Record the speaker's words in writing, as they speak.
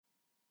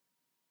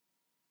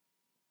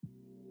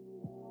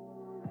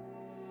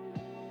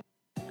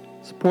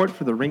Support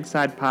for the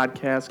Rinkside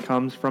Podcast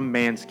comes from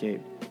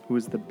Manscaped, who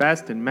is the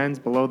best in men's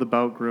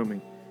below-the-belt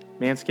grooming.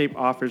 Manscaped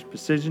offers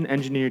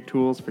precision-engineered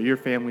tools for your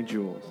family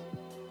jewels.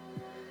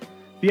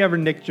 Have you ever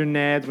nicked your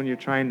nads when you're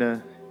trying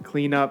to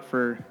clean up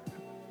for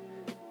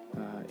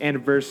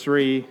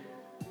anniversary,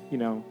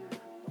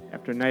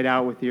 after a night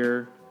out with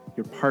your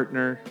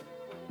partner,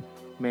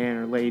 man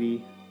or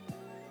lady?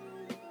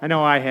 I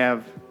know I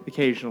have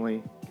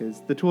occasionally,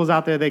 because the tools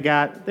out there they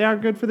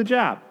aren't good for the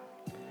job.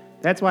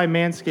 That's why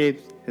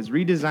Manscaped has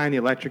redesigned the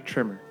electric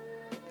trimmer.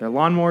 Their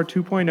Lawnmower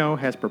 2.0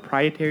 has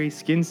proprietary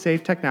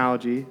skin-safe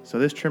technology, so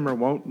this trimmer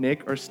won't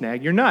nick or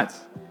snag your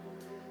nuts.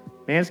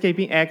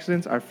 Manscaping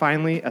accidents are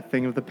finally a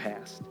thing of the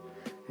past.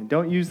 And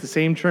don't use the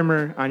same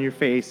trimmer on your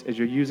face as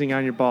you're using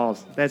on your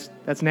balls. That's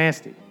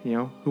nasty,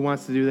 Who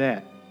wants to do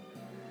that?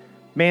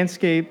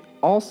 Manscaped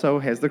also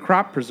has the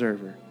Crop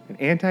Preserver, an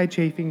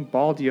anti-chafing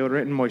ball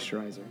deodorant and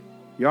moisturizer.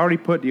 You already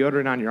put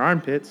deodorant on your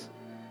armpits.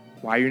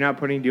 Why are you not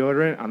putting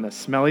deodorant on the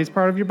smelliest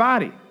part of your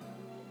body?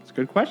 It's a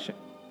good question.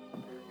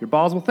 Your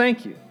balls will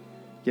thank you.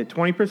 Get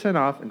 20%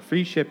 off and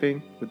free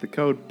shipping with the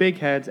code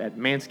BIGHEADS at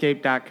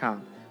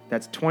manscaped.com.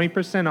 That's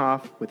 20%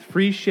 off with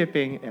free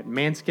shipping at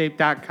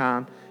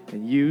manscaped.com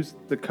and use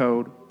the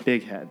code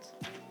BIGHEADS.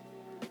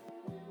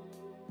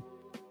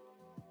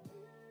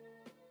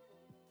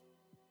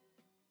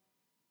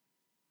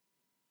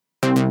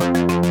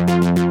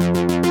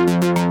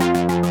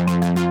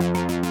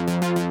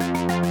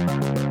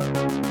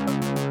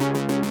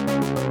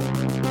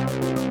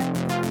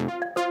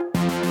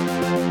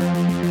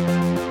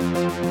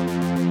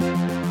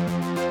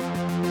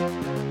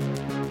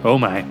 Oh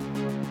my.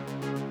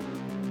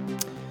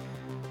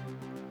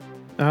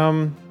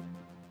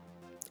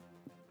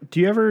 Do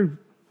you ever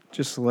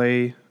just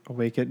lay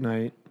awake at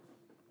night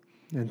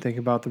and think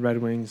about the Red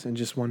Wings and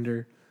just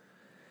wonder,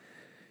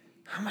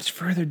 how much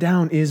further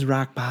down is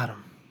rock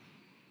bottom?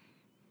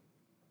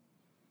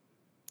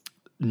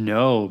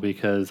 No,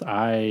 because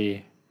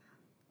I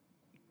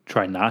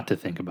try not to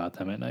think about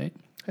them at night.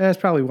 That's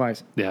probably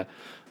wise. Yeah.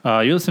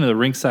 You listen to the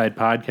Rinkside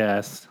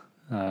Podcast,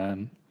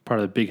 part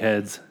of the Big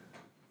Heads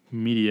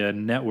Media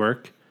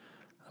Network.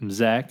 I'm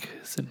Zach,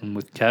 sitting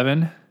with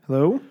Kevin.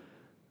 Hello.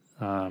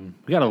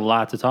 We got a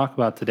lot to talk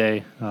about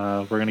today.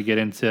 We're going to get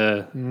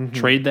into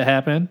trade that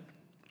happened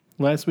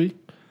last week.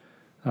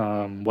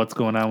 What's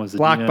going on with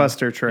Zadina.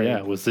 Blockbuster trade.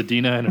 Yeah, with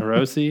Zadina and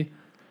Hirose.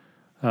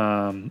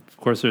 Of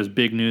course, there's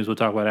big news we'll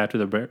talk about after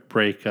the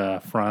break.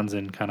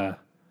 Franzen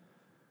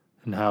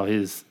and how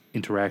his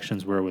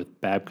interactions were with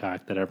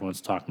Babcock that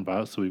everyone's talking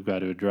about, so we've got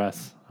to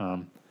address.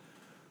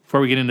 Before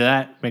we get into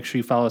that, make sure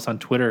you follow us on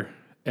Twitter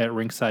at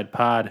Rinkside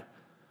Pod.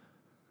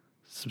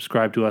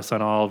 Subscribe to us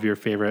on all of your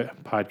favorite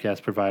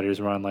podcast providers.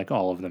 We're on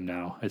all of them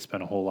now. I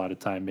spent a whole lot of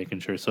time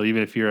making sure. So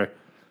even if you're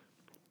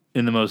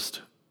in the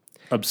most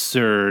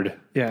absurd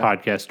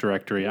podcast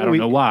directory, I don't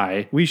know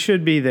why. We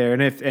should be there.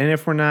 And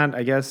if we're not,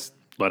 I guess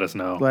let us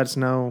know. Let us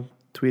know.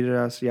 Tweet at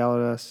us, yell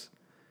at us.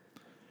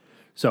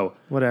 So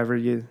whatever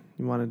you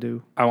want to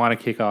do. I want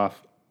to kick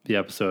off the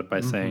episode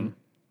by saying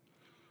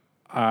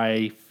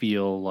I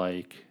feel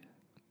like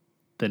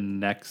the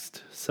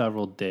next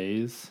several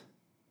days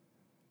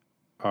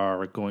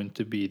are going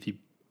to be the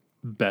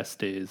best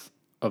days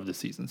of the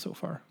season so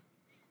far.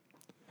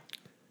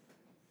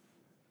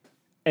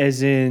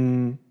 As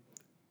in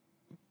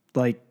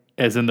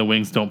the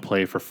Wings don't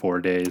play for 4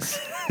 days.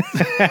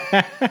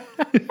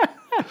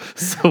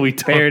 So we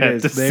don't there it have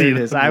is. to There see it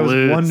is. I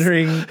was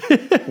wondering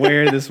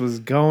where this was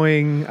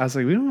going. I was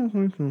like, we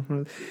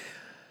don't.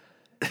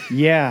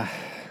 Yeah,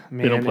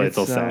 man. They don't play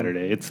until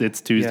Saturday.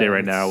 It's Tuesday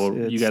right now.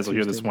 You guys will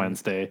hear this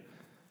Wednesday.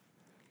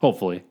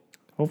 Hopefully.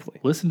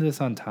 Listen to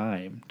this on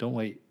time. Don't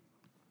wait.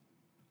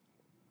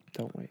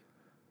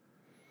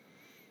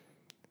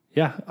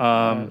 Yeah.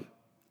 You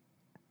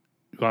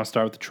want to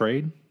start with the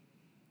trade?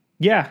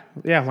 Yeah.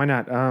 Why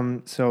not?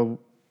 So,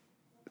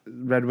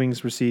 Red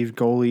Wings received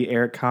goalie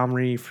Eric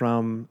Comrie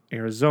from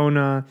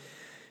Arizona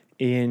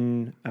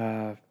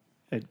for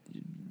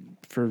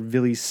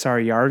Vili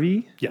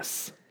Saarijarvi.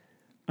 Yes.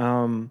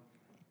 And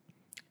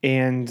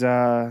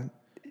it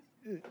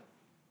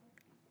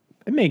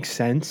makes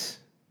sense.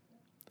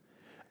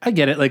 I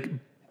get it.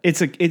 It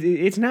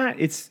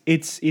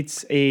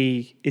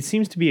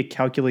seems to be a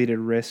calculated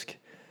risk.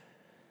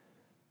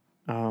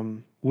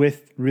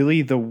 With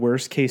really the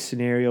worst case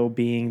scenario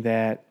being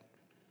that,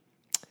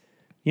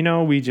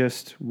 we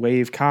just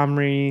waive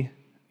Comrie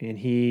and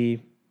he,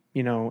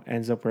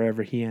 ends up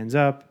wherever he ends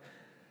up,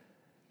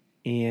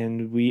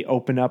 and we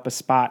open up a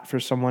spot for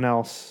someone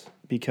else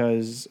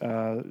because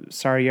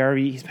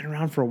Saarijarvi, he's been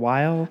around for a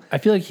while. I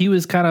feel like he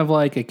was kind of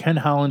like a Ken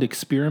Holland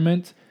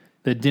experiment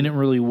that didn't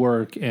really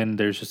work, and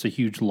there's just a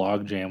huge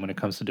logjam when it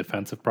comes to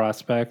defensive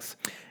prospects.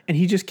 And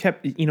he just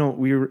kept,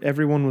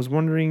 everyone was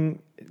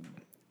wondering,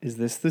 is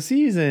this the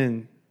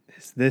season?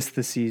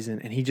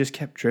 And he just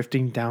kept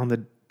drifting down the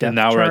depth And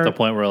now chart. we're at the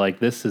point where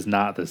this is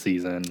not the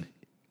season.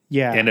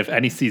 Yeah. And if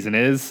any season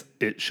is,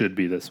 it should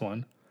be this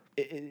one.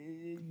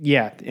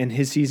 Yeah, and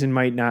his season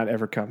might not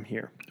ever come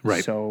here.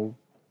 Right. So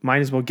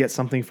might as well get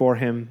something for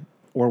him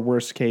or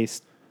worst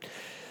case,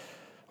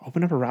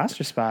 open up a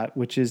roster spot,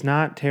 which is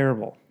not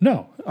terrible.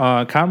 No,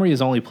 Comrie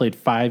has only played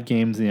 5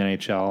 games in the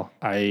NHL.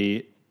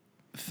 I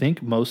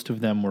think most of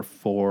them were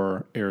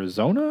for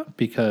Arizona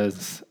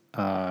because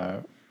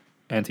Antti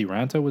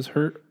Ranta was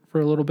hurt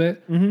for a little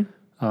bit.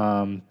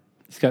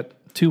 He's got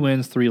 2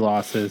 wins, 3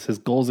 losses. His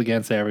goals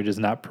against average is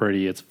not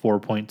pretty. It's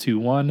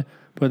 4.21,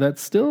 but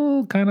that's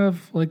still kind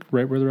of like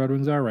right where the Red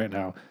Wings are right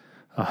now.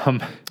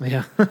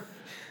 Yeah.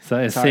 So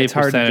a It's save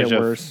hard to get percentage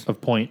worse. of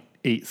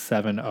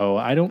 .870.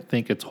 I don't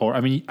think it's horrible.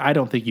 I mean, I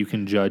don't think you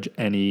can judge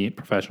any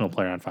professional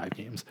player on 5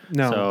 games.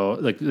 No. So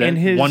like that, And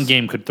his- one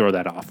game could throw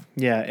that off.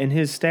 Yeah, and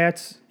his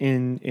stats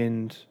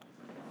in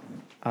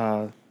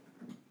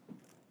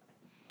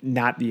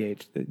not the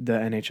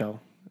NHL.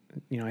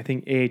 I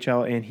think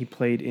AHL, and he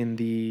played in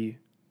the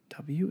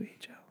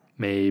WHL.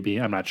 Maybe.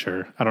 I'm not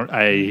sure.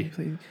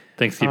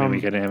 Thanksgiving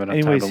week, I didn't have enough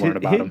Anyways, time to learn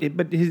about him.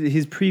 but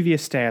his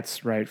previous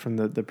stats, right, from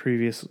the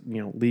previous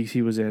leagues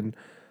he was in,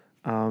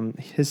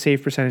 his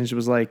save percentage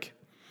was like,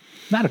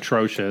 Not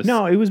atrocious.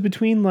 no, it was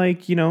between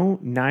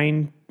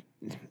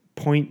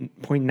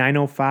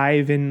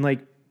 9.905 and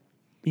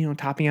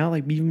topping out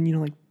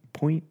even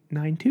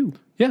 0.92.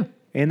 Yeah.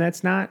 And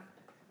that's not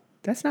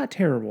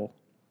terrible.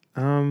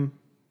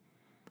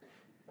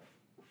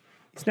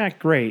 It's not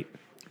great,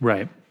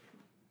 Right.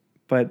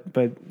 but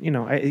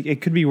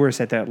it could be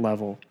worse at that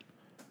level.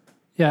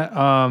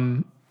 Yeah.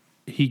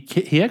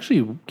 He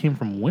actually came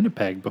from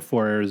Winnipeg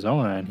before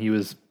Arizona, and he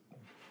was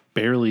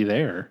barely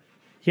there.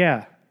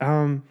 Yeah.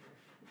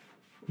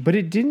 But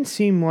it didn't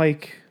seem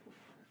like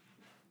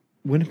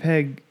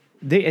Winnipeg.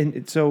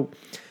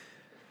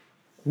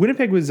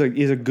 Winnipeg is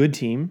a good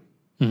team,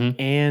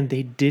 and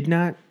they did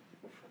not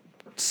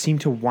seem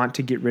to want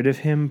to get rid of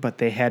him. But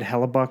they had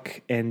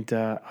Hellebuck and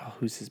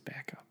who's his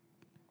backup?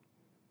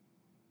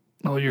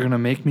 Oh, you're gonna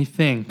make me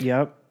think.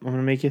 Yep, I'm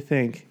gonna make you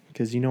think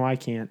because I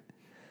can't.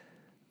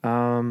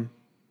 And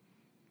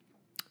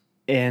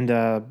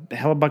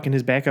Hellebuck and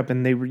his backup,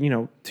 and they were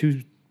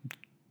 2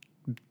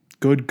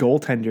 good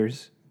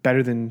goaltenders,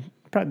 better than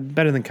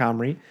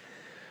Comrie.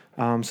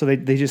 So they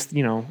just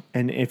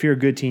and if you're a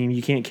good team,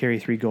 you can't carry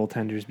 3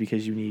 goaltenders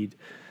because you need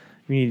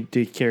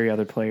to carry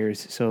other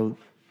players. So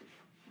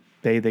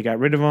they got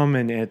rid of them,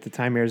 and at the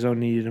time Arizona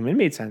needed them. It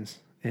made sense,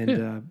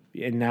 and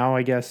now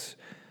I guess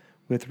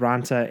with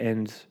Ranta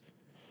and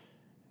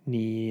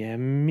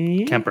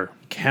Niemi Kemper.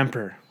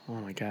 Oh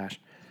my gosh,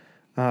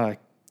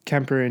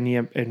 Kemper and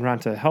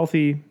Ranta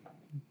healthy.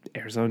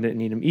 Arizona didn't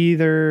need him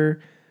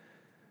either.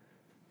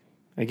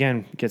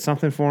 Again, get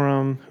something for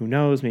him. Who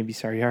knows? Maybe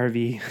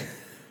Saariarvi.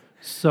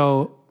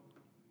 So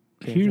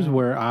here's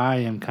where I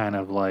am kind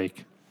of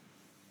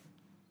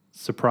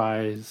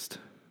surprised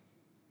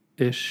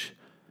ish.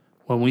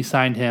 When we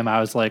signed him, I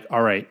was like,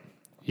 all right,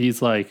 he's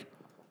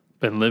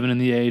been living in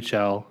the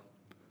AHL.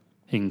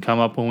 He can come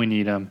up when we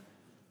need him.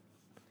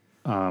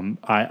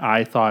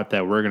 I thought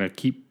that we're going to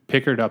keep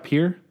Pickard up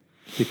here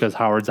because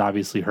Howard's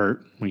obviously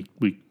hurt. We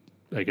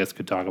I guess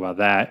could talk about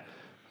that.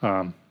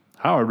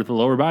 Howard with a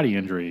lower body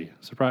injury.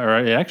 Surprise! Or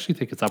I actually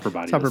think it's upper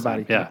body. It's upper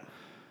body. Yeah.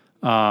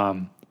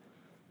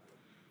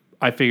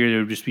 I figured it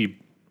would just be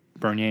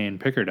Bernier and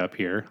Pickard up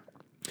here.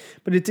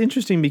 But it's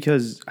interesting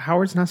because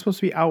Howard's not supposed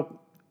to be out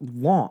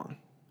long.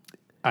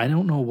 I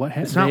don't know what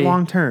It's not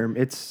long term.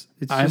 It's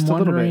I'm just a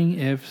little bit. wondering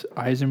if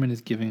Yzerman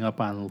is giving up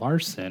on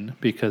Larson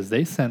because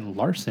they sent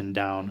Larson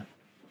down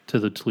to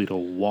the Toledo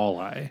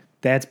Walleye.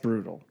 That's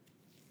brutal.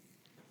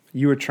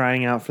 You were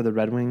trying out for the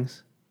Red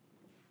Wings,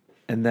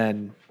 and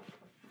then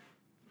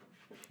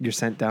you're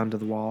sent down to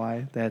the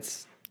Walleye.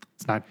 That's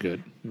It's not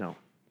good. no.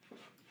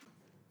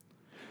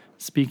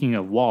 Speaking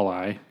of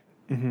walleye,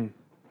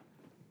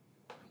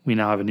 we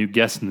now have a new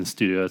guest in the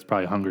studio that's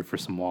probably hungry for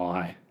some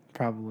walleye.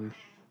 Probably.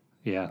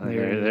 Yeah,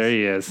 There there he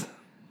he is.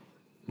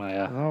 My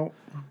Oh,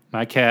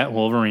 my cat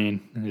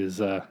Wolverine is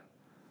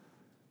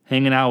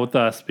hanging out with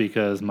us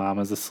because Mom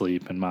is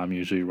asleep, and Mom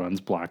usually runs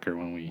blocker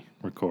when we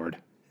record.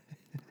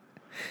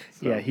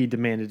 yeah. He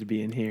demanded to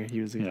be in here.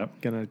 He was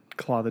Yep. gonna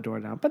claw the door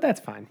down, but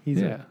that's fine.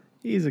 He's Yeah.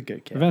 he's a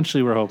good cat.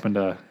 Eventually, we're hoping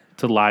to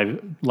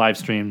live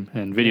stream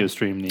and video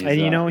stream these.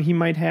 And he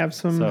might have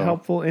some so-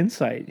 helpful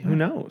insight. Who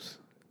knows?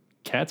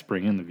 Cats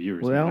bring in the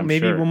viewers. Well, I'm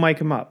maybe sure. we'll mic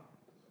him up.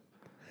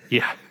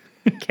 Yeah,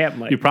 Cat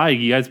mic. you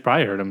guys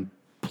probably heard him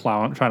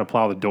trying to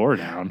plow the door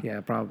down.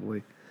 Yeah,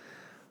 probably.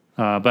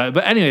 But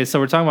anyway, so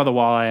we're talking about the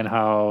walleye and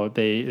how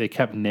they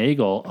kept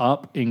Nagel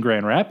up in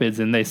Grand Rapids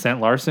and they sent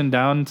Larson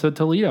down to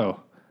Toledo.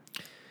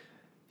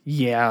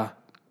 Yeah.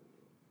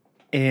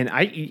 And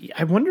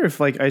I wonder if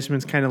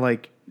Iceman's kind of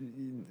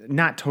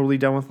not totally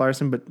done with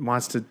Larson, but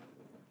wants to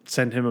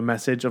send him a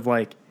message of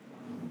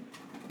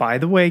by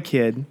the way,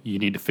 kid, You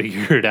need to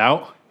figure it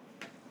out,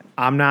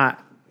 I'm not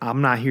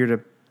here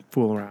to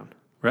fool around.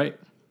 right?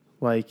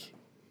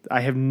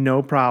 I have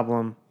no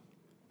problem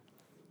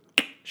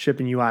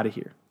shipping you out of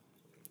here.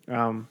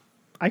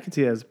 I could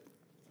see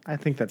I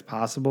think that's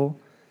possible.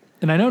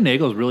 And I know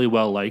Nagel's really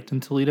well liked in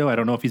Toledo. I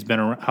don't know if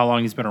how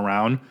long he's been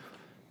around,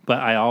 but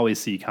I always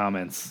see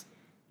comments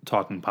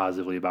talking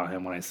positively about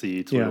him when I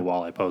see Twitter Yeah.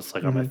 wall I post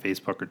like on my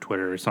Facebook or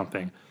Twitter or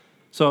something.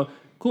 So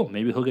cool.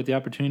 Maybe he'll get the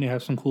opportunity to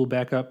have some cool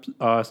backup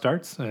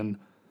starts, and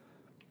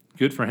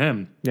good for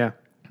him. Yeah.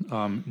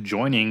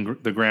 Joining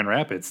the Grand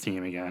Rapids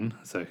team again.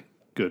 It's a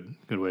good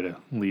way to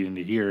lead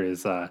into here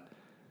is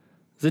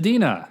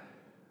Zadina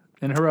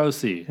and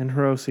Hiroshi. And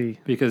Hiroshi.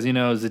 Because,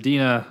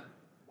 Zadina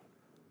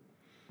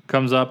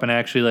comes up and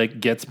actually,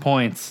 like, gets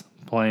points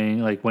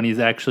playing, like, when he's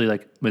actually,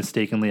 like,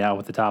 mistakenly out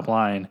with the top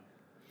line.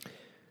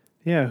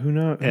 Yeah, who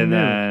knows? And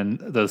then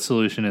the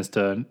solution is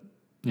to,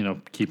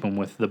 keep him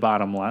with the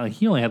bottom line. Like,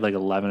 he only had, like,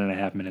 11 and a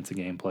half minutes of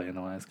gameplay in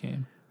the last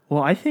game.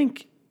 Well, I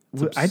think...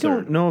 I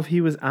don't absurd. know if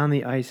he was on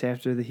the ice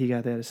after he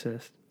got that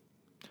assist.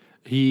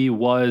 He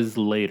was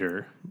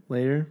later.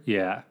 Later?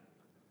 Yeah.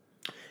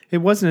 It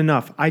wasn't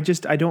enough. I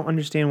don't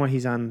understand why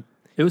he's on...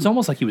 It was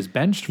almost like he was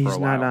benched for a while. He's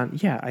not on...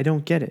 Yeah, I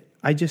don't get it.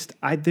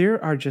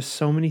 There are just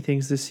so many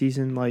things this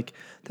season. Like,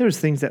 there's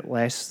things that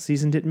last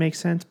season didn't make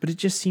sense, but it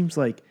just seems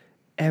like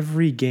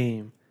every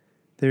game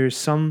there's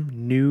some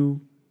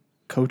new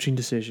coaching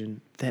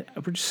decision that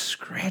we're just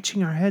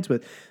scratching our heads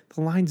with.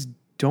 The lines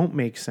don't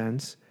make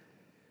sense.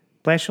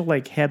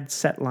 Blashill, had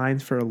set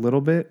lines for a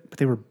little bit, but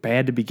they were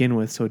bad to begin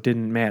with, so it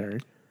didn't matter.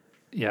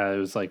 Yeah, it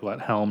was like,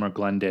 Helm or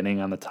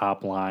Glendening on the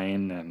top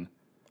line, and...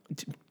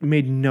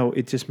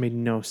 It just made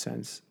no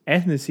sense.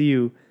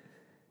 Athanasiou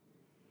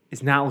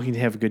is not looking to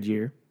have a good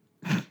year.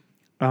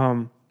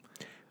 No.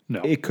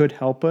 It could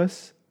help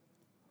us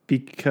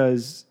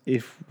because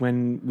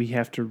when we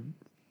have to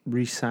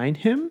re-sign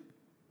him,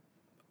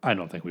 I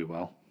don't think we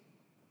will.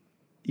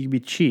 he could be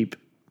cheap.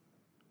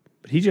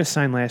 But he just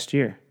signed last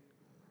year.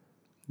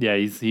 Yeah,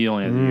 he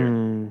only has a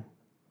year.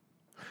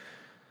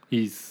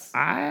 He's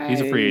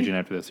a free agent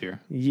after this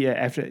year. Yeah,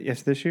 after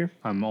this year?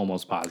 I'm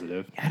almost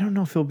positive. I don't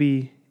know if he'll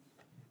be...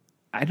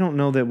 I don't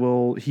know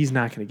that he's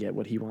not going to get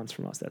what he wants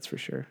from us, that's for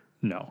sure.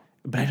 No.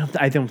 But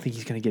I don't think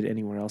he's going to get it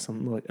anywhere else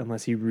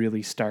unless he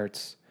really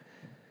starts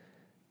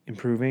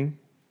improving.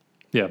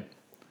 Yeah.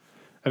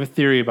 I have a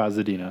theory about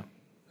Zadina.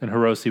 And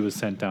Hiroshi was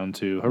sent down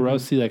too.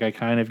 Hiroshi, I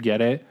kind of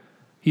get it.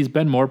 He's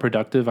been more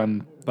productive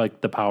on,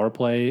 the power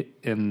play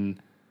than,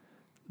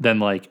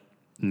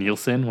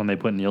 Nielsen, when they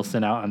put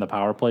Nielsen out on the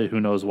power play. Who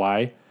knows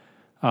why?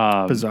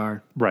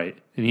 Bizarre. Right.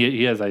 And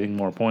he has, I think,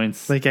 more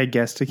points. I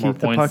guess to more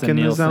keep the points puck than in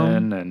the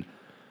Nielsen. zone.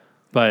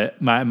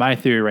 But my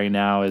theory right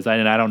now is,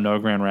 and I don't know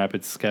Grand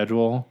Rapids'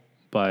 schedule,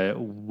 but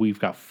we've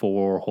got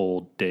 4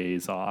 whole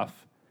days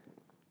off.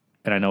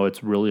 And I know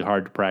it's really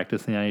hard to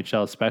practice in the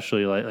NHL,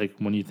 especially like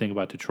when you think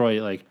about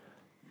Detroit.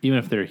 Even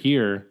if they're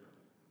here,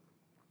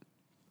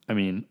 I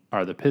mean,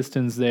 are the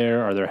Pistons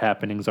there? Are there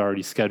happenings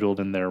already scheduled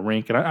in their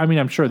rink? And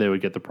I'm sure they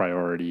would get the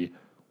priority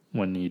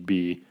when need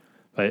be.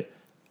 But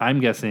I'm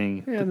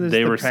guessing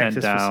they were sent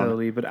down.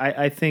 Facility, but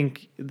I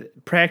think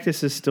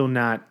practice is still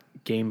not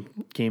game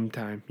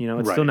time. It's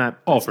Right. still not.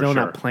 Oh, it's for still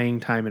sure. not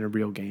playing time in a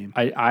real game.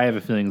 I have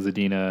a feeling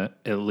Zadina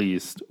at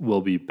least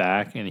will be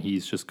back, and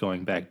he's just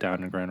going back down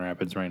to Grand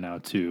Rapids right now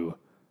to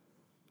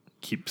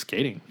keep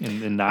skating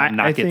and not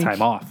I get think-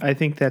 time off. I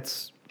think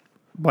that's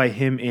why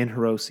him and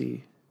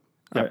Hiroshi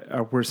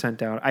were sent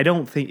down. I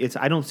don't see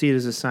it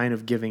as a sign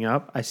of giving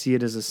up. I see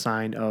it as a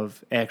sign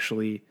of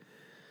actually,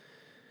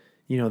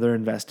 they're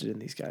invested in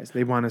these guys.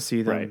 They want to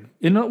see them.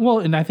 Right.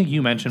 And I think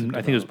you mentioned,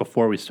 I think it was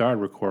before we started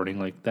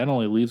recording, that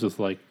only leaves us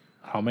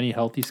how many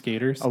healthy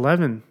skaters?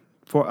 11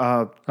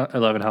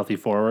 healthy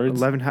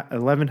forwards.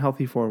 11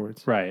 healthy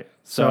forwards. Right.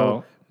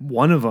 So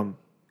one of them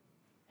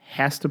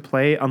has to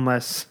play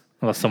unless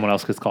someone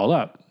else gets called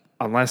up.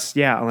 Unless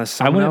I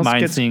someone wouldn't else mind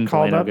gets seeing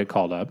called Veleno up, get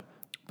called up,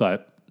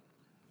 but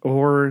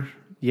unless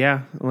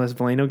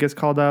Veleno gets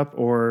called up,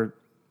 or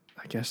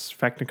I guess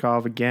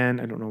Feknikov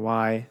again. I don't know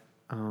why.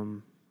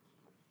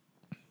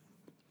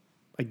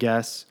 I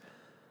guess,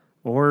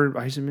 or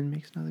Eisenman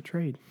makes another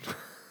trade.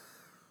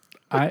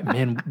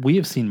 we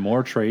have seen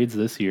more trades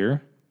this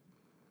year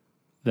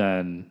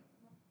than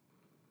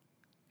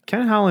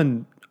Ken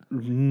Holland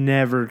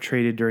never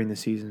traded during the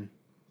season.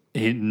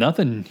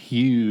 nothing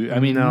huge. I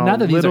mean, No, not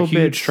that these are little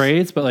huge bits.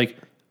 trades, but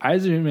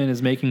Eisenman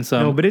is making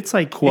some. No, but it's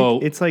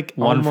quote it's like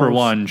one for almost-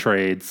 one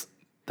trades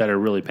that are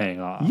really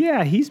paying off.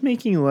 Yeah, he's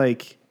making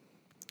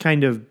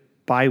kind of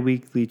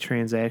bi-weekly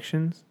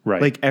transactions.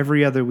 Right.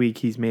 Every other week,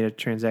 he's made a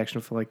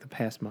transaction for the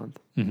past month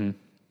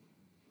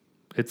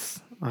It's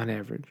on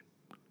average,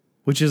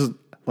 which is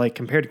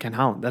compared to Ken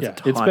Holland. That's a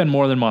ton. it's been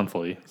more than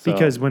monthly. So.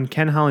 Because when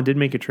Ken Holland did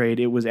make a trade,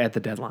 it was at the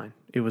deadline.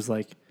 It was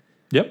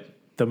Yep.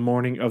 the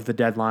morning of the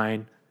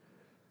deadline.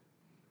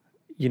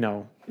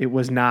 It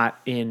was not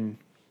in.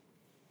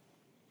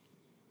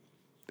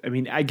 I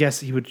mean, I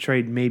guess he would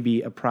trade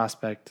maybe a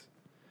prospect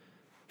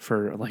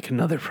for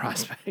another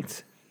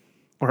prospect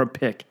or a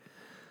pick.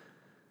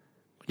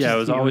 Yeah, it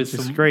was always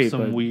just some, great,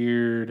 some but-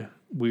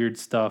 weird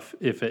stuff,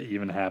 if it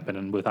even happened.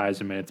 And with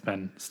Eisenman, it's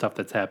been stuff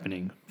that's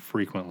happening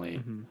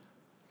frequently.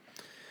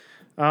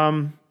 I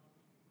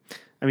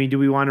mean, do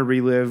we want to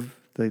relive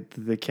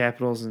the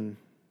Capitals and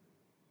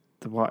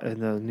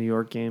the New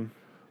York game?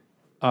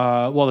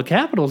 Well, the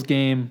Capitals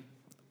game,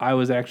 I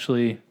was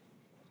actually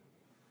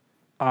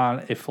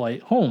on a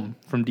flight home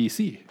from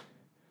DC.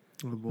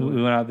 Oh,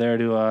 We went out there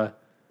to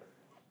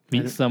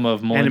meet some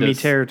of enemy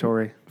Melinda's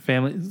territory.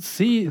 family.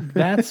 See,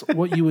 that's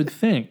what you would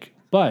think,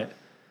 but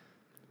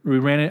we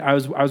ran it. I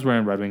was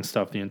wearing Red Wings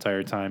stuff the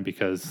entire time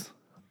because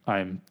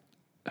I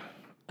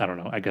don't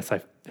know. I guess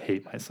I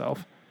hate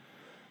myself,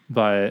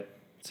 but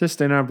It's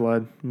just in our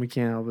blood. We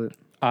can't help it.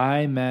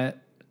 I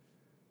met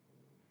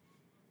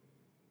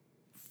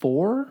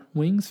 4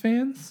 Wings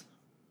fans,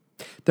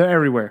 They're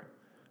everywhere.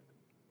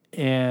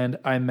 and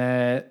I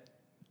met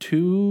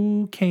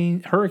 2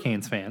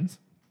 Hurricanes fans.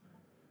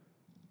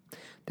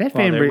 That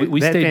Well, fan, there- we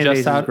that stayed fan just base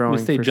is out. We growing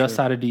stayed for just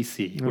sure. out of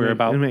DC. It We're make-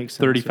 about it makes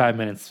sense, 35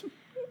 minutes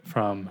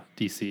from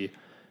DC,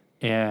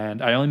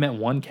 and I only met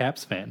 1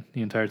 Caps fan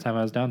the entire time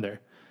I was down there.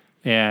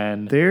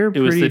 And They're it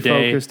was pretty the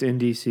day. focused in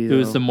DC. It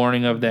was though. the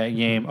morning of that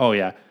game. Oh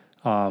yeah.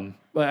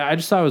 But I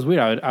just thought it was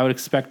weird. I would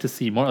expect to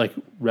see more. Like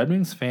Red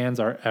Wings fans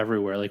are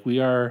everywhere. Like we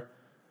are.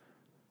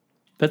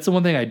 That's the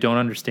one thing I don't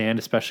understand,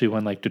 especially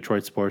when like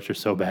Detroit sports are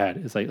so bad.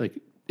 It's like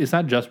it's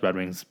not just Red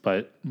Wings,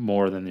 but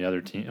more than the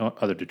other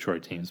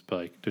Detroit teams. But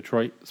like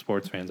Detroit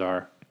sports fans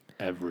are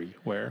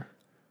everywhere.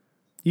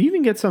 You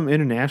even get some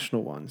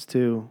international ones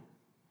too.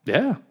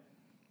 Yeah.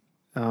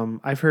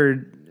 I've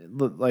heard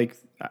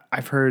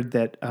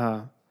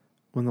that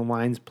when the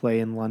Lions play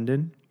in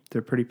London,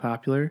 they're pretty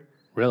popular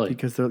Really.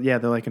 because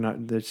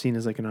they're seen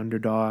as like an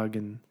underdog,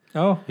 and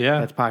Oh yeah.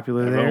 that's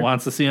popular Everyone there.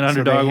 wants to see an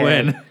So they underdog had-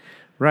 win.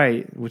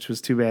 Right, which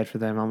was too bad for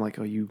them. I'm like,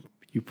 oh, you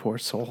poor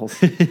souls.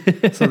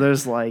 So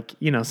there's like,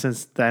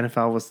 since the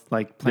NFL was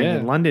like playing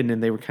in Yeah. London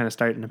and they were kind of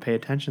starting to pay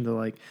attention to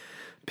like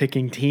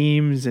picking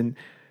teams and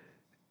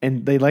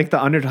they like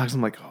the underdogs.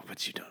 I'm like, oh,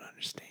 but you don't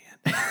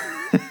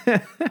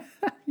understand.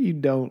 you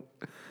don't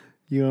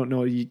know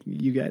what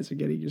you guys are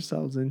getting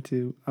yourselves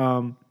into.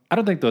 I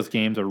don't think those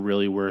games are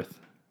really worth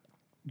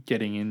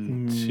getting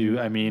into.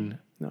 I mean,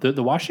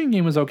 the Washington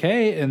game was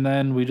okay, and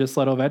then we just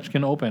let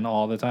Ovechkin open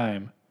all the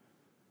time.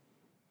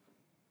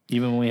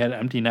 Even when we had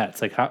empty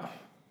nets. Like, how?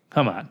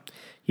 Come on.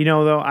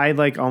 Though, I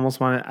like almost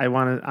want to,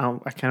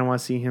 I kind of want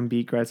to see him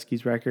beat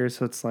Gretzky's record.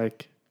 So it's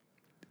like,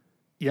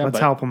 Yeah, let's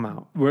but help him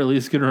out. we're at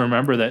least going to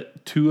remember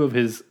that 2 of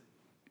his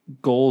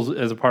goals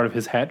as a part of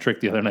his hat trick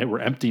the other night were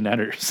empty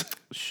netters.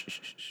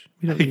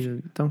 We don't need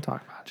to, don't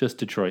talk about it. Just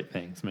Detroit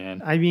things,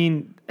 man. I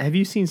mean, have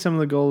you seen some of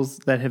the goals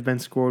that have been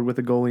scored with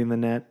a goalie in the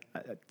net?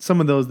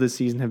 Some of those this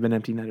season have been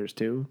empty netters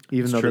too,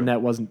 even though true. the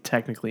net wasn't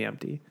technically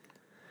empty.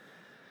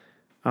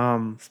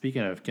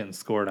 Speaking of getting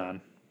scored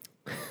on,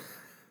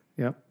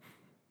 Yep.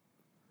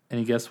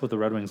 any guess what the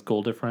Red Wings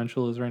goal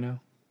differential is right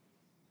now?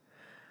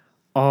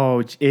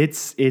 Oh,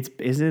 it's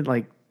isn't it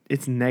like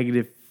it's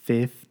negative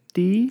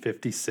 50?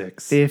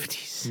 56.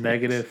 56.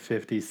 Negative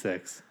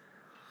 56.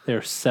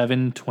 They're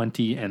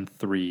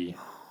 7-20-3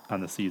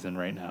 on the season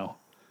right now.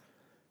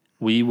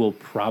 We will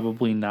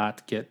probably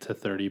not get to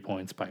 30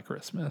 points by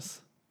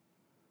Christmas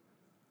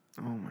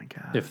Oh my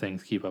god. if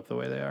things keep up the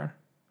way they are.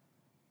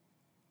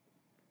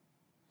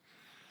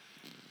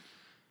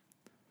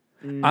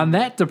 On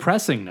that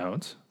depressing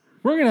note,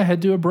 we're going to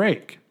head to a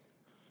break.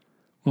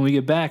 When we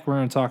get back, we're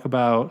going to talk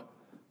about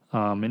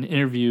an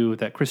interview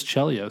that Chris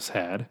Chelios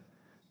had.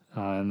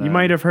 And You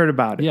might have heard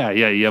about it. Yeah,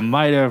 you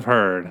might have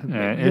heard.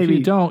 And if Maybe-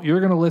 you don't, you're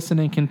going to listen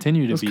and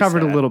continue to It was be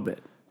covered sad. a little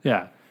bit.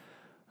 Yeah.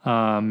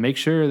 Make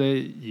sure that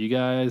you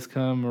guys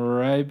come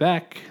right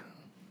back.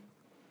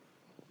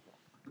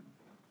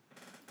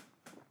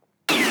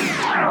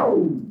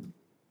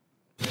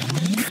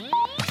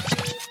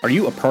 Are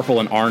you a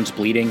purple and orange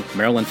bleeding,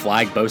 Maryland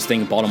flag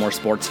boasting Baltimore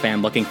sports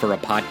fan looking for a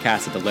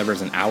podcast that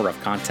delivers an hour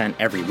of content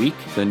every week?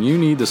 Then you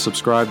need to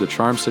subscribe to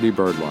Charm City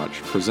Birdwatch,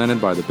 presented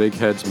by the Big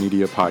Heads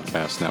Media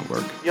Podcast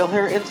Network. You'll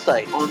hear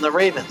insight on the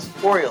Ravens,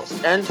 Orioles,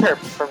 and Terps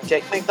from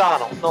Jake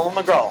McDonald, Nolan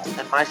McGraw,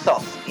 and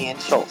myself, Ian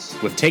Schultz.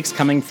 With takes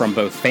coming from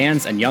both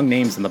fans and young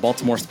names in the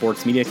Baltimore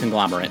sports media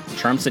conglomerate,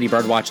 Charm City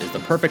Birdwatch is the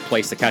perfect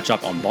place to catch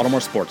up on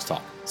Baltimore sports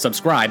talk.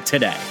 Subscribe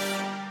today.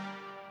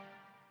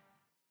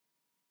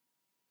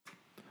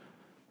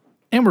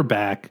 And we're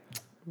back.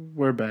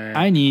 We're back.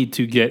 I need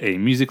to get a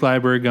music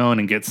library going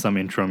and get some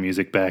intro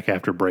music back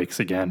after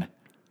breaks again.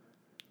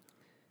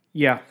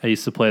 yeah. I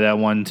used to play that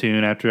one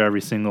tune after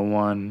every single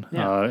one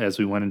Yeah. as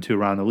we went into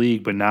Around the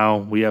League, but now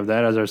we have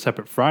that as our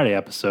separate Friday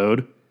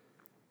episode.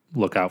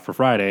 Look out for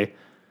Friday.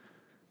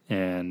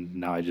 And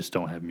now I just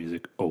don't have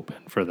music open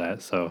for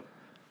that, so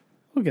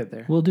We'll get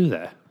there. we'll do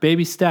that.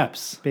 Baby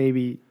steps.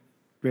 Baby,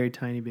 very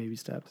tiny baby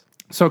steps.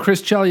 So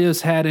Chris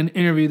Chelios had an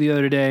interview the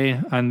other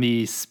day on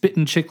the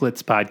Spittin'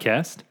 Chicklets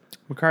podcast.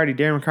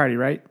 Darren McCarty,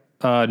 right?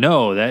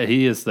 No, that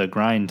he is the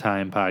Grind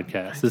Time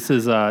podcast. This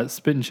is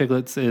Spittin'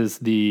 Chicklets is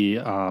the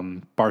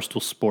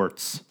Barstool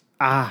Sports.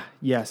 Ah,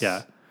 yes.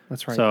 Yeah.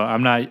 That's right. So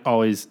I'm not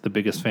always the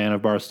biggest fan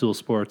of Barstool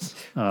Sports.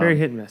 Very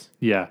hit and miss.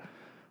 Yeah.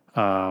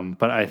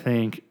 But I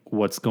think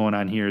what's going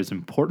on here is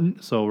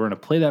important. So we're going to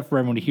play that for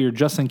everyone to hear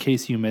just in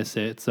case you miss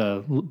it. It's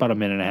about a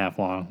minute and a half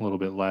long, a little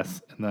bit less.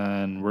 And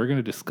then we're going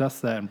to discuss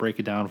that and break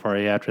it down for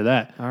you after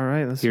that. All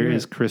right, let's Here hear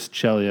is it. Chris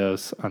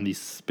Chelios on the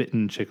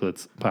Spittin'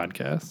 Chicklets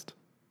podcast.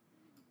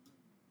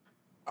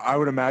 I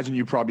would imagine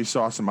you probably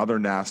saw some other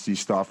nasty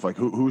stuff. Like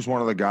who's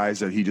one of the guys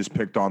that he just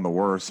picked on the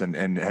worst?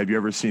 And have you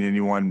ever seen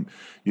anyone,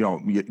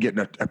 get in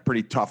a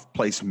pretty tough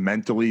place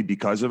mentally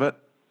because of it?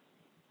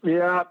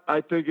 Yeah,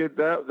 I think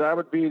that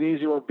would be an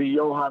easy one. Would be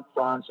Johan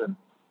Franzen.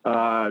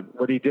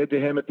 What he did to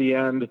him at the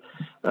end,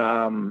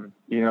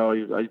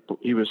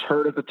 he was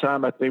hurt at the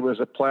time. I think it was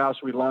a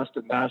playoffs. We lost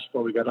at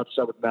Nashville. We got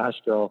upset with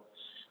Nashville.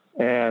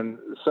 And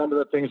some of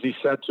the things he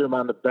said to him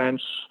on the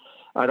bench,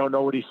 I don't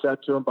know what he said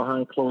to him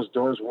behind closed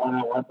doors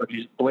one-on-one, but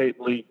he's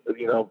blatantly,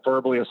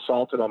 verbally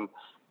assaulted him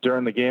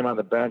during the game on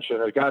the bench.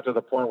 And it got to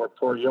the point where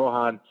poor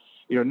Johan,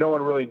 no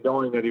one really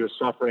knowing that he was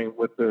suffering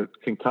with the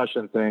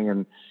concussion thing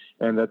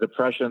and the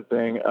depression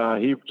thing,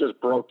 he just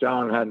broke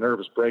down and had a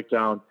nervous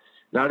breakdown,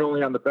 not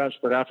only on the bench,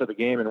 but after the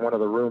game in one of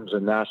the rooms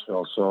in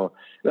Nashville. So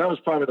that was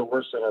probably the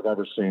worst thing I've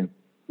ever seen.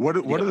 What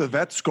do the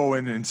vets go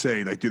in and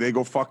say? Like, do they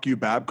go, "Fuck you,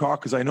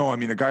 Babcock"? Because I know,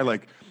 a guy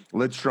like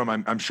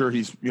Lidstrom, I'm sure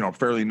he's,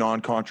 fairly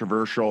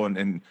non-controversial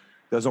and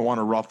doesn't want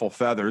to ruffle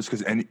feathers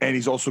and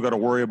he's also got to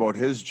worry about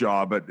his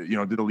job. But,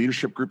 did the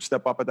leadership group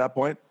step up at that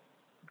point?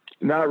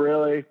 Not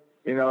really.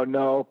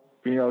 No.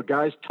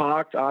 Guys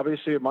talked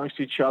obviously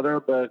amongst each other,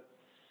 but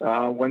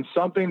when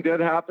something did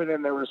happen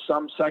and there was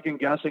some second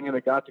guessing and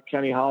it got to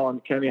Kenny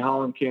Holland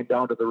came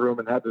down to the room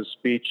and had this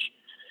speech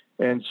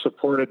and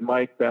supported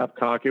Mike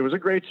Babcock. It was a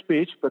great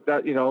speech, but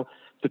that,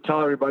 to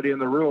tell everybody in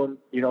the room,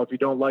 if you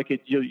don't like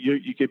it,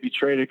 you get be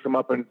traded, come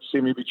up and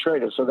see me be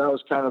traded. So that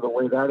was kind of the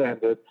way that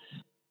ended.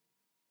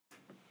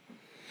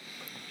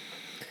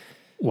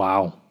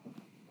 Wow.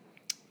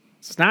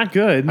 It's not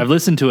good. I've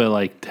listened to it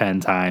like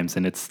 10 times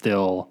and it's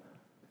still.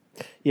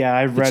 Yeah,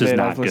 I've read it.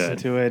 Not I've listened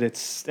good. to it.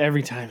 It's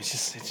every time.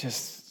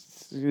 It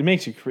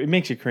makes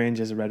you cringe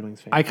as a Red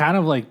Wings fan. I kind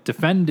of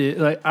defended.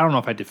 I don't know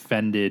if I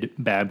defended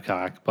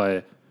Babcock,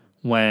 but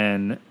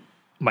when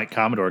Mike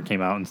Commodore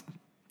came out and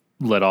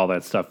let all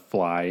that stuff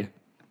fly,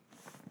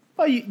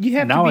 well, you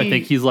have now to be, I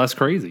think he's less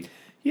crazy.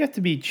 You have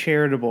to be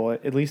charitable,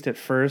 at least at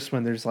first,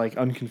 when there's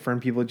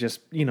unconfirmed people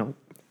just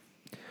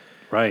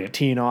right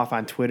teeing off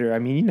on Twitter.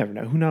 You never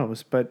know. Who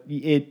knows? But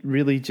it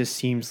really just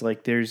seems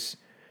like there's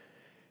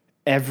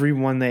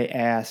everyone they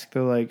ask,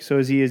 they're like, "So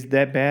is he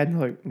that bad?" And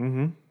they're like,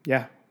 "Mm-hmm,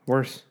 yeah,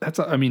 worse." That's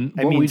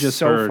we just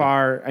so heard.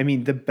 far.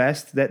 The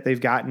best that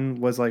they've gotten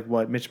was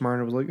what Mitch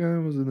Marner was like. "Oh,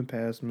 it was in the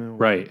past." No,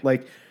 right.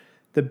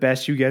 The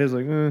best you get is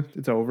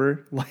it's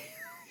over. What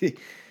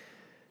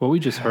we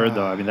just heard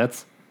though,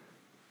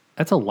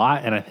 that's a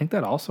lot, and I think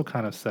that also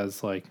kind of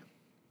says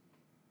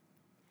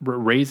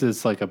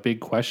raises a big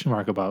question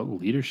mark about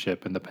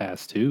leadership in the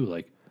past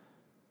too.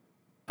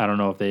 I don't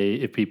know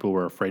if people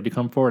were afraid to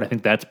come forward. I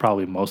think that's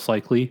probably most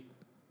likely.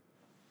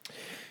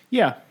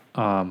 Yeah.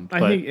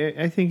 But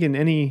I think in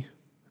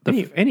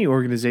any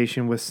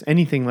organization with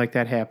anything like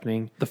that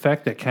happening, the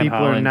fact that Ken people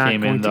Holland are not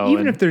came going in to, though,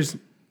 even if there's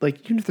not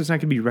going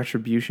to be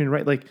retribution,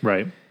 right?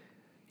 Right.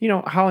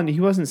 Holland, he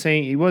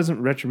wasn't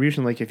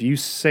retribution. If you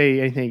say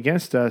anything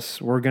against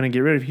us, we're going to get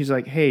rid of. He's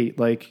like, hey,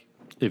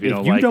 if you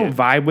don't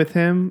vibe with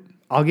him,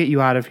 I'll get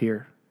you out of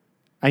here.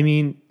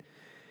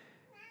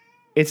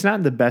 It's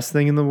not the best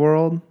thing in the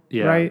world,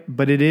 right?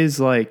 But it is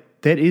that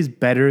is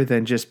better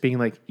than just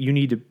being you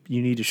need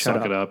to shut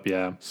up. Suck it up,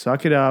 yeah.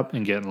 Suck it up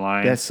and get in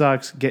line. That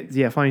sucks.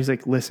 Fine. He's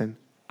like, listen,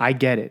 I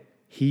get it.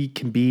 He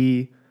can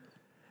be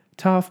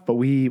tough, but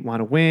we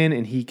want to win,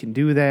 and he can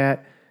do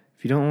that.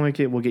 If you don't like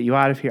it, we'll get you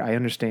out of here. I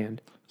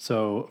understand.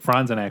 So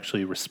Franzen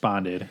actually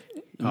responded.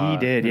 He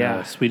did, in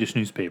a Swedish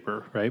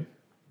newspaper, right?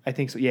 I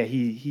think so. Yeah,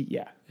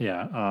 yeah.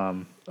 Yeah.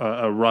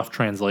 A rough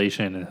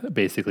translation.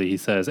 Basically, he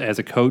says, as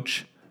a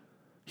coach,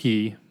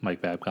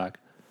 Mike Babcock,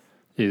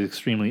 is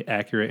extremely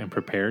accurate and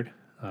prepared.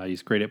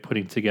 He's great at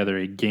putting together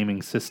a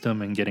gaming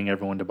system and getting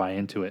everyone to buy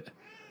into it.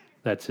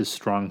 That's his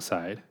strong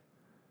side.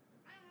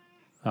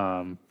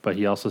 But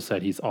he also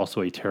said he's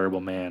also a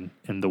terrible man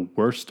and the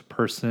worst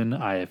person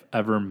I have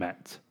ever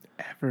met.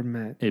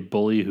 A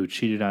bully who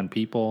cheated on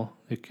people.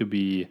 It could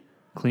be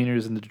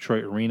cleaners in the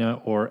Detroit arena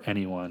or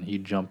anyone. He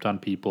jumped on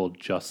people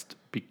just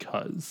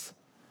because.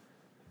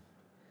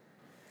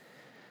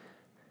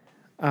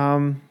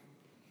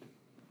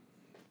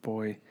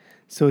 Boy.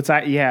 So it's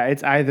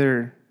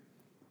either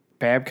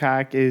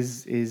Babcock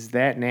is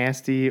that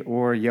nasty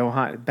or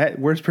Johan,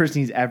 worst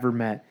person he's ever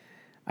met.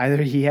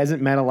 Either he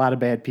hasn't met a lot of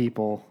bad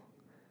people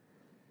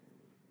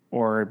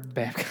or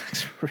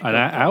Babcock's real. And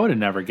I would have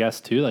never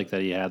guessed too,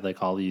 that he had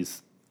all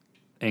these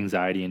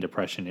anxiety and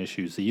depression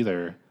issues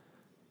either.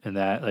 And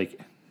that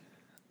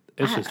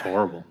it's just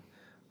horrible.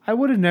 I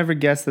would have never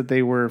guessed that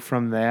they were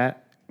from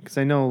that because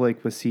I know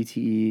with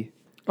CTE.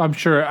 I'm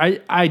sure.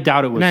 I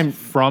doubt it was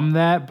from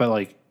that, but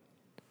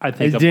I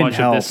think a bunch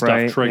of this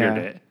stuff triggered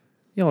it.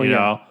 You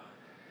know?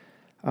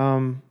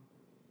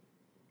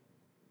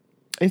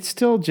 It's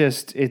still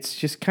it's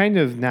just kind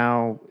of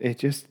now, it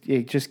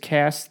just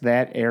casts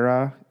that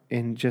era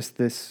in just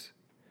this,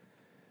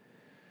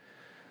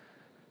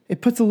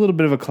 it puts a little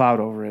bit of a cloud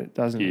over it,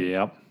 doesn't it?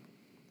 Yep.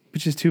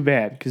 Which is too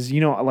bad because,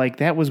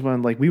 that was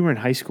when, we were in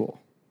high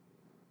school.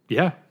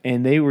 Yeah.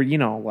 And they were,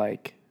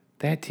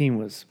 that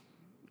team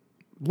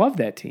loved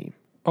that team.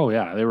 Oh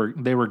yeah,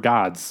 they were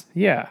gods.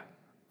 Yeah.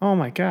 Oh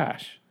my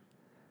gosh.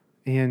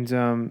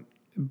 And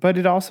but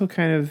it also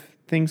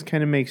things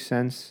kind of make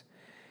sense.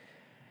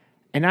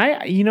 And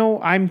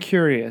I'm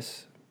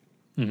curious.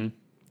 Mm-hmm.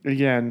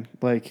 Again,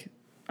 like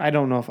I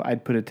don't know if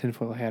I'd put a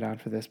tinfoil hat on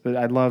for this, but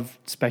I love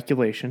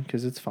speculation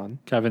because it's fun.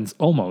 Kevin's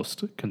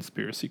almost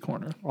conspiracy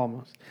corner.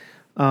 Almost.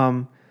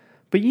 But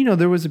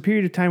there was a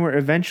period of time where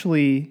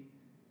eventually,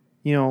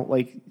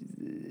 like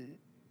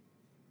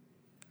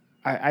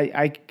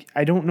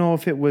I don't know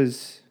if it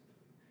was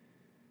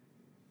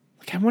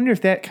like I wonder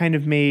if that kind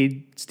of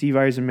made Steve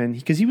Yzerman,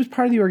 because he was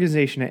part of the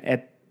organization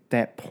at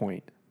that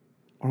point,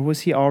 or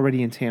was he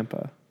already in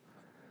Tampa?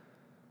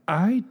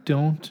 I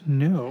don't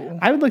know.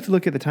 I would like to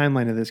look at the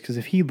timeline of this, because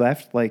if he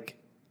left like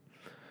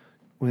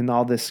when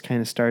all this kind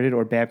of started,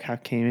 or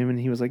Babcock came in and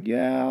he was like,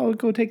 "Yeah, I'll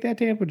go take that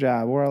Tampa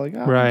job," or like,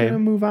 "I'm gonna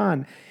move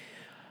on."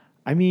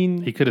 I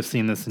mean, he could have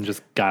seen this and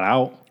just got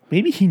out.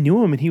 Maybe he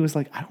knew him and he was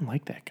like, "I don't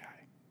like that guy."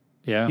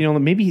 Yeah.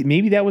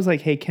 Maybe that was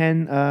like, "Hey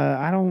Ken,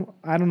 I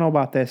don't know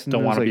about this." And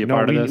don't want to be a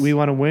part of this. We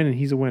want to win, and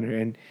he's a winner,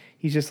 and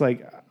he's just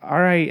like, "All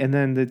right." And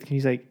then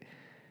he's like,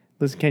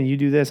 "Listen, Ken, you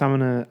do this. I'm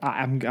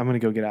gonna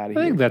go get out of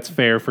here." I think that's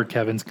fair for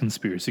Kevin's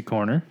conspiracy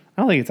corner.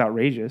 I don't think it's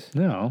outrageous.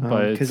 No,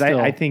 but because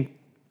I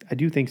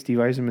do think Steve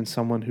Yzerman's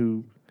someone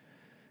who,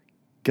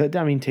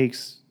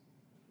 takes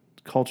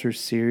culture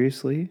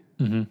seriously.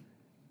 Mm-hmm.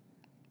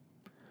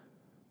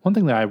 One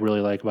thing that I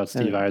really like about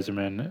Steve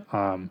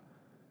Yzerman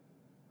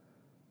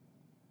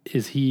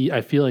is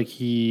I feel like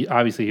he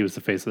was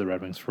the face of the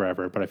Red Wings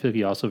forever, but I feel like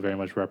he also very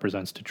much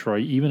represents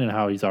Detroit, even in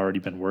how he's already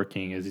been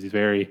working. Is he's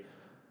very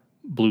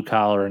blue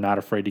collar and not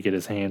afraid to get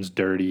his hands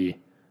dirty.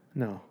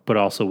 No. But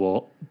also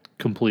will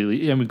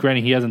completely,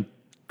 granted, he hasn't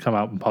come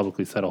out and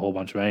publicly said a whole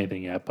bunch of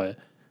anything yet, but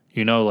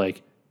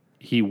like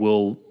he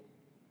will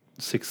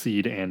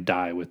succeed and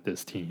die with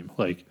this team.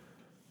 Like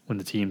when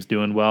the team's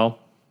doing well,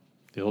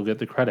 he'll get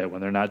the credit. When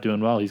they're not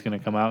doing well, he's going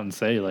to come out and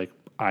say, like,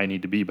 I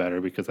need to be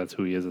better, because that's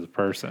who he is as a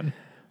person.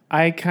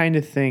 I kind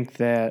of think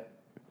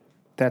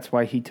that's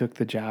why he took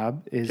the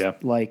job, is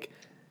like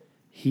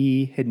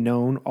he had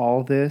known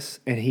all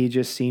this and he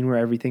just seen where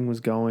everything was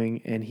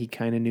going, and he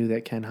kind of knew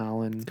that Ken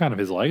Holland. It's kind of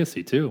his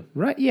legacy too.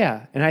 Right,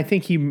 yeah. And I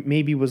think he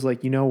maybe was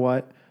like, you know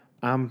what?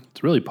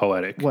 It's really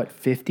poetic. What,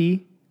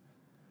 50?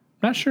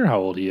 Not sure how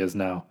old he is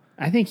now.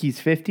 I think he's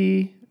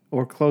 50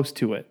 or close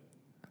to it.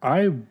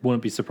 I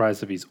wouldn't be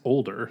surprised if he's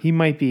older. He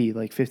might be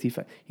like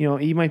 55.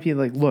 He might be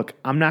like, look,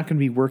 I'm not going to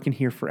be working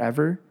here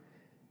forever.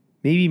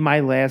 Maybe my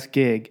last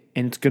gig,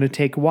 and it's going to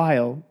take a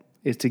while,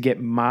 is to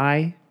get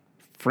my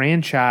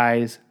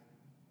franchise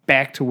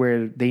back to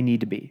where they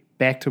need to be,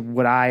 back to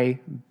what I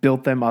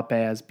built them up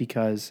as,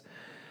 because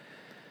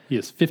he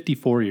is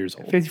 54 years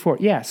old. 54,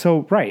 yeah.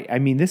 So, right.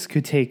 This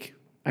could take,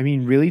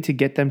 really to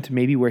get them to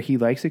maybe where he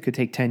likes it could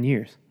take 10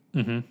 years.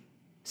 Mm-hmm.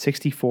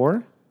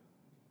 64?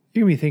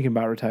 You're going to be thinking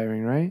about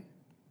retiring, right?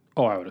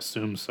 Oh, I would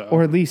assume so.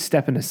 Or at least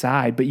stepping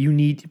aside. But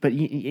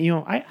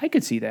I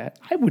could see that.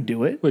 I would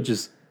do it. Which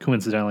is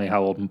coincidentally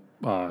how old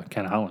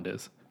Ken Holland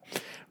is.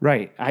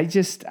 Right. I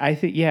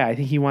think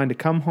he wanted to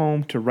come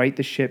home to right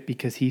the ship,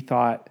 because he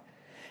thought,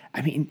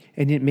 and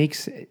it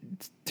makes,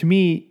 to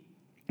me,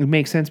 it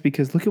makes sense,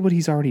 because look at what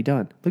he's already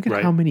done. Look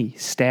at how many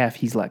staff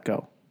he's let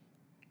go.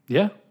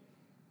 Yeah.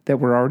 That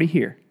were already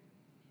here.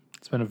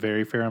 It's been a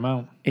very fair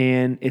amount.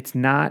 And it's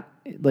not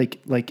like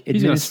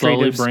he's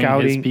administrative bring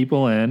scouting. His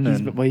people in.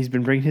 He's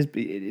been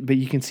bringing but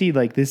you can see,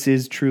 like, this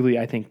is truly,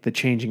 I think, the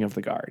changing of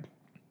the guard.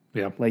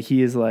 Yeah. Like,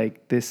 he is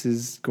like, this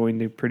is going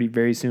to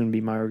very soon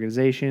be my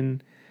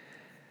organization.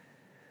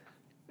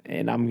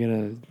 And I'm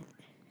going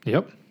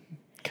to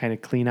kind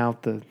of clean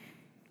out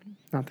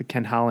not the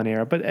Ken Holland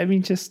era, but I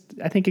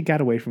think it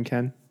got away from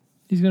Ken.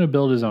 He's going to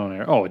build his own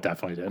era. Oh, it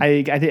definitely did.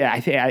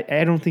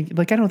 I don't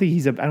think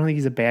he's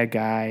a bad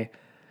guy.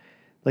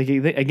 Like,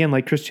 again,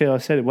 like Chris Taylor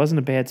said, it wasn't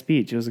a bad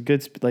speech. It was a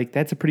good,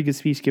 that's a pretty good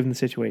speech given the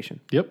situation.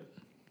 Yep.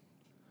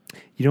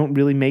 You don't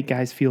really make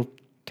guys feel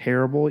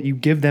terrible. You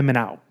give them an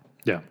out.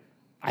 Yeah.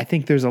 I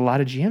think there's a lot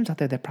of GMs out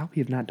there that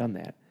probably have not done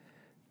that.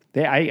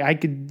 I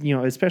could,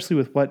 especially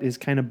with what is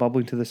kind of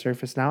bubbling to the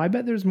surface now, I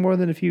bet there's more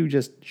than a few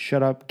just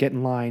shut up, get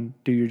in line,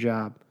 do your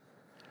job.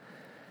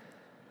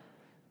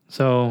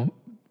 So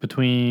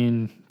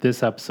between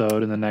this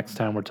episode and the next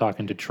time we're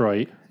talking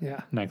Detroit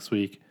next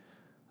week,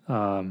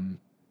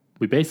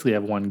 we basically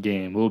have one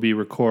game. We'll be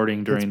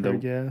recording during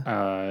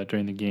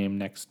the game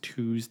next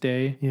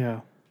Tuesday. Yeah.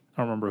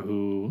 I don't remember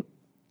who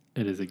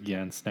it is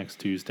against next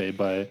Tuesday,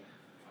 but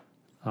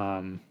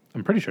I'm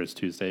pretty sure it's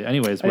Tuesday.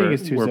 Anyways, we're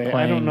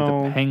playing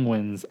the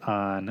Penguins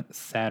on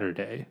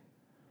Saturday.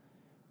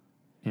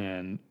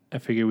 And I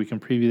figure we can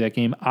preview that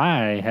game.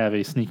 I have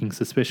a sneaking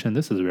suspicion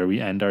this is where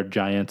we end our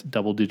giant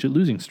double-digit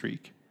losing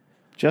streak.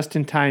 Just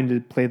in time to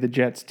play the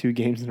Jets 2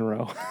 games in a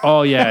row.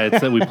 Oh, yeah. It's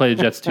that we play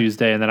the Jets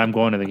Tuesday, and then I'm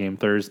going to the game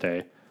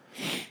Thursday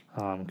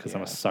because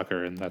I'm a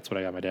sucker, and that's what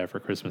I got my dad for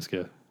Christmas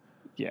gift.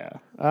 Yeah.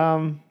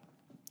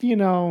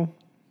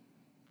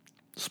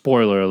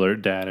 Spoiler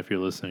alert, Dad, if you're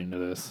listening to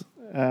this.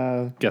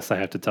 Guess I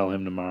have to tell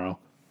him tomorrow.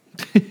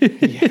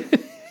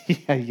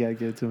 Yeah, you gotta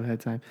give it to them ahead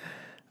of time.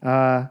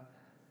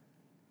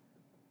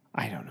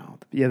 I don't know.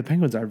 Yeah, the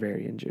Penguins are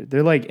very injured.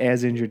 They're like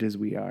as injured as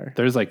we are.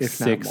 There's like if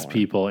not 6 more.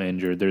 people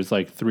injured. There's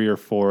like 3 or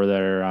 4 that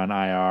are on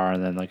IR,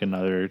 and then like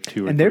another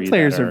 2 or 3. And their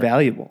players that are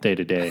valuable. day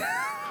to day.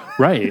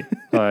 Right.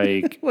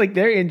 Like Like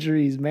their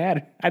injuries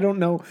matter. I don't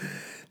know.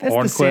 That's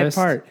the sad Hornquist,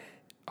 part.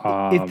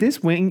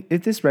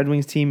 If this Red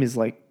Wings team is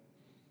like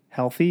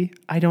healthy,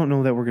 I don't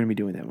know that we're going to be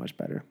doing that much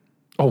better.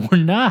 oh, we're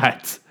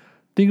not.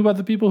 Think about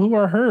the people who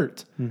are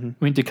hurt. Mm-hmm.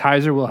 I mean,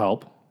 DeKaiser will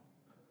help.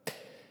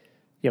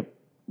 Yep.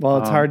 Well,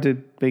 it's hard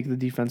to make the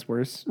defense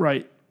worse.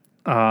 Right.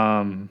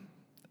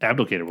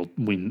 Abdelkader will.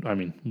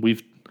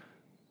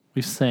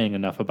 We've sang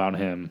enough about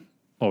him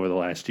over the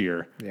last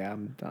year. Yeah,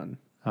 I'm done.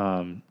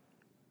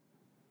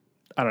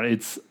 I don't know.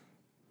 It's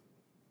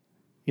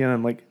Yeah,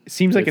 I'm like,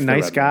 seems like a It's the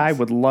nice Red guy. Wings.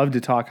 Would love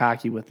to talk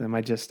hockey with him.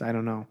 I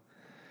don't know.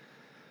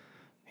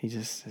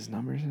 His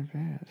numbers are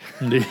bad.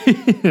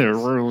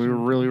 really,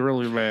 really,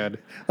 really bad.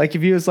 Like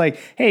if he was like,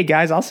 "Hey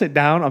guys, I'll sit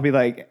down," I'll be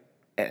like,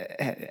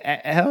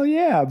 "Hell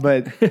yeah!"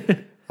 But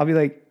I'll be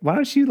like, "Why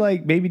don't you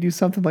like maybe do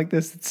something like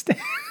this instead?"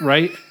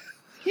 Right.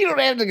 You don't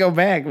have to go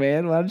back,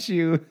 man. Why don't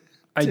you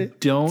I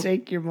don't.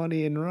 take your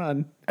money and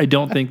run? I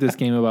don't think this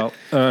game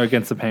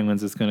against the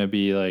Penguins is going to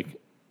be like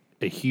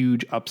a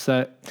huge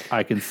upset.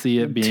 I can see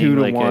it being 2-1.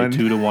 like a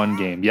 2-1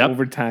 game. Yep.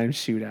 Overtime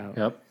shootout.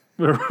 Yep.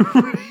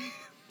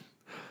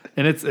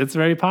 And it's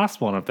very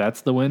possible. And if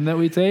that's the win that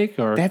we take,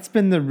 or That's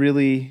been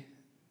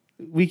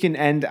we can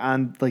end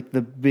on like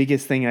the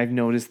biggest thing I've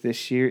noticed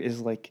this year is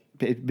like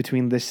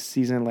between this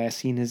season and last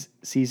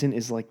season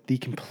is like the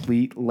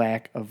complete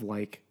lack of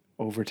like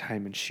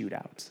overtime and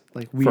shootouts.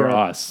 Like for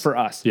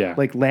us. Yeah.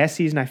 Like last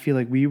season, I feel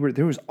like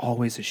there was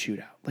always a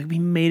shootout. Like we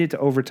made it to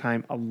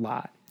overtime a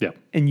lot. yeah,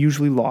 And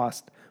usually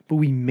lost, but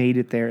we made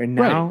it there. And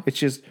now Right. it's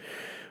just,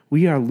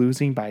 we are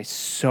losing by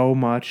so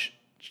much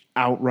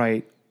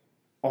outright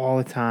all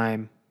the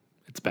time.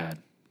 it's bad.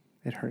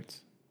 It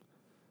hurts.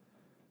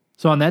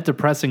 So on that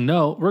depressing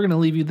note, we're going to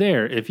leave you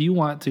there. If you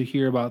want to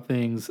hear about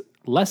things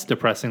less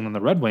depressing than the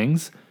Red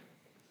Wings,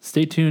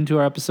 stay tuned to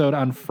our episode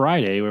on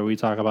Friday where we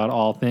talk about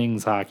all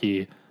things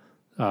hockey,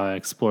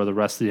 explore the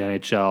rest of the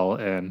NHL,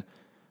 and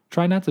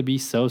try not to be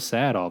so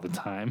sad all the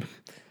time.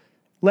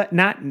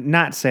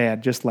 Not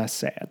sad, just less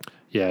sad.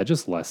 Yeah,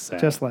 just less sad.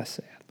 Just less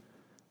sad.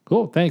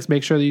 Cool. Thanks.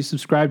 Make sure that you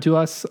subscribe to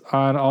us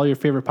on all your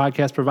favorite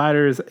podcast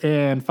providers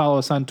and follow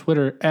us on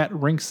Twitter at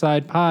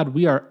Rinkside Pod.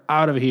 We are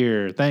out of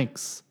here.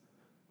 Thanks.